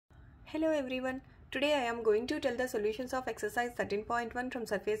Hello everyone. Today I am going to tell the solutions of exercise 13.1 from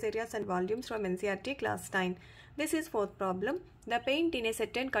surface areas and volumes from NCERT class 9. This is fourth problem. The paint in a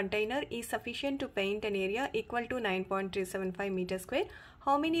certain container is sufficient to paint an area equal to 9.375 meters square.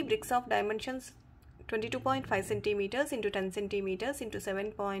 How many bricks of dimensions 22.5 centimeters into 10 centimeters into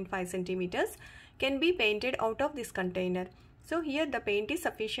 7.5 centimeters can be painted out of this container? So here the paint is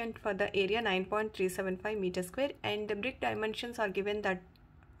sufficient for the area 9.375 meters square and the brick dimensions are given that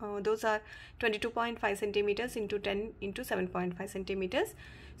those are 22.5 centimeters into 10 into 7.5 centimeters.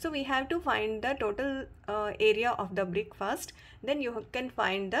 So we have to find the total area of the brick first, then you can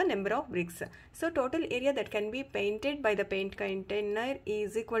find the number of bricks. So total area that can be painted by the paint container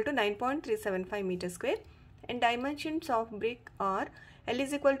is equal to 9.375 meters square, and dimensions of brick are L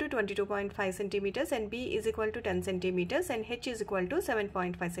is equal to 22.5 centimeters and B is equal to 10 centimeters and H is equal to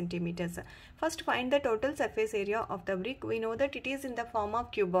 7.5 centimeters. First find the total surface area of the brick. We know that it is in the form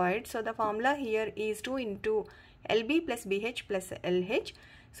of cuboid. So the formula here is 2 into LB plus BH plus LH.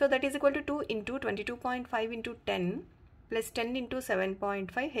 So that is equal to 2 into 22.5 into 10 plus 10 into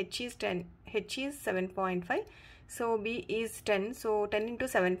 7.5. H is 10. H is 7.5. So B is 10. So 10 into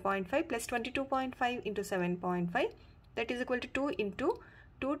 7.5 plus 22.5 into 7.5. That is equal to 2 into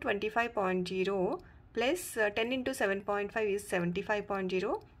 225.0 plus 10 into 7.5 is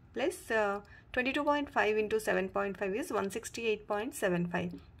 75.0 plus 22.5 into 7.5 is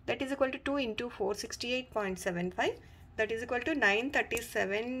 168.75. That is equal to 2 into 468.75. That is equal to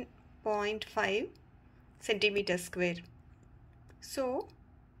 937.5 centimeters square. So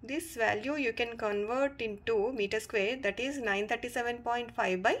this value you can convert into meter square, that is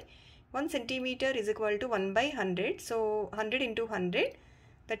 937.5 by 1 centimeter is equal to 1 by 100. So 100 into 100,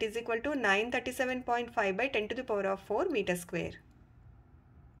 that is equal to 937.5 by 10 to the power of 4 meter square.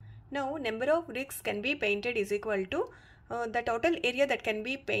 Now number of bricks can be painted is equal to the total area that can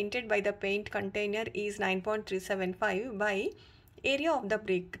be painted by the paint container is 9.375 by area of the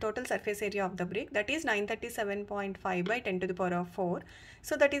brick, total surface area of the brick, that is 937.5 by 10 to the power of 4.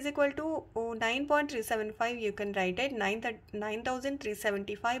 So that is equal to 9.375, you can write it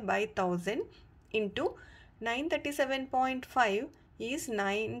 9375 by 1000 into 937.5 is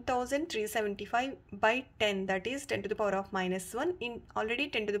 9375 by 10, that is 10 to the power of minus 1. In already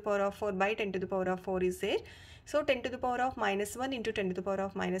 10 to the power of 4 by 10 to the power of 4 is there. So 10 to the power of minus 1 into 10 to the power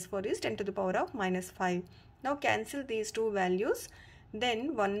of minus 4 is 10 to the power of minus 5. Now cancel these two values.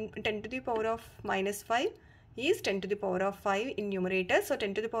 Then 10 to the power of minus 5 is 10 to the power of 5 in numerator. So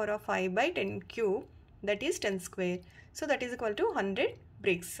 10 to the power of 5 by 10 cube, that is 10 square. So that is equal to 100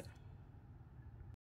 bricks.